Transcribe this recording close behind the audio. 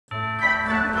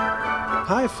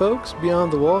Hi folks,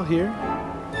 Beyond the Wall here.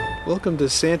 Welcome to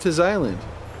Santa's Island.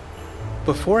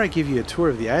 Before I give you a tour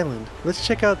of the island, let's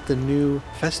check out the new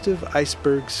Festive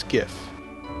Iceberg Skiff.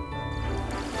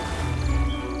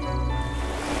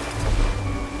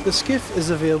 The skiff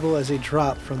is available as a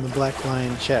drop from the Black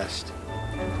Lion chest.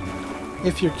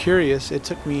 If you're curious, it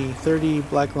took me 30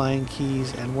 Black Lion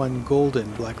keys and 1 golden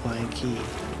Black Lion key.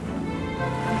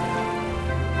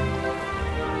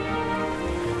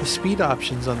 The speed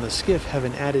options on the skiff have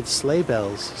an added sleigh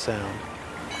bells sound.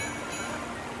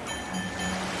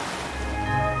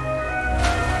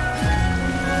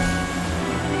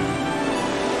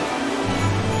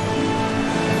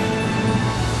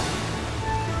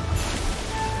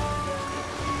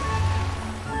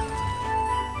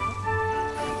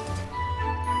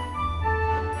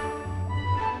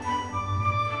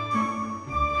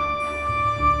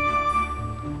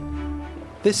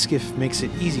 This skiff makes it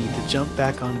easy to jump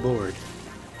back on board.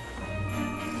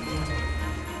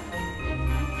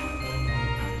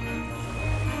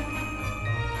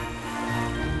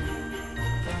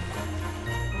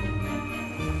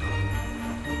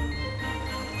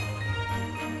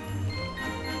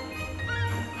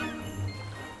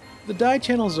 The dye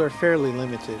channels are fairly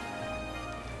limited.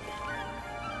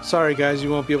 Sorry guys,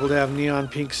 you won't be able to have neon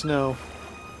pink snow.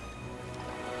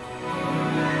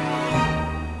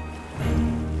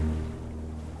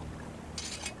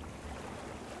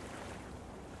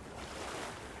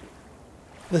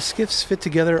 The skiffs fit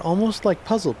together almost like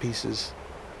puzzle pieces.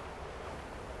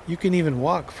 You can even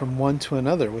walk from one to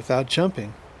another without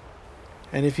jumping.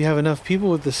 And if you have enough people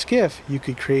with the skiff, you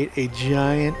could create a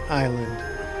giant island.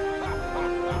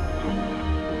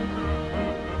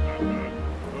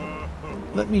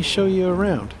 Let me show you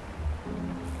around.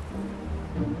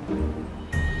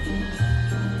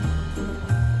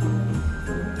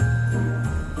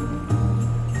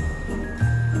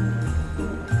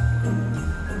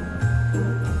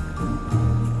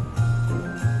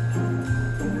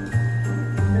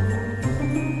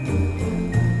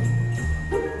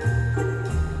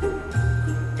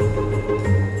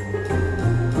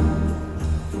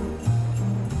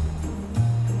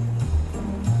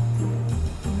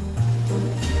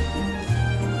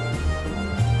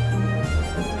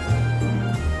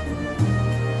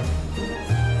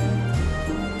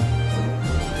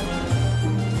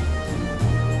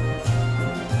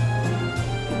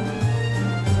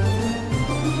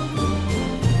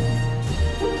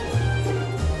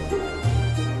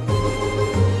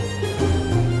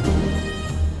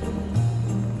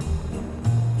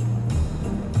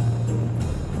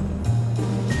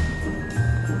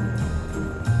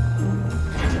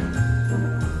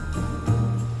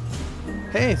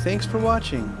 Hey, thanks for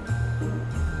watching.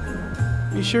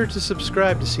 Be sure to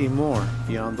subscribe to see more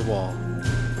Beyond the Wall.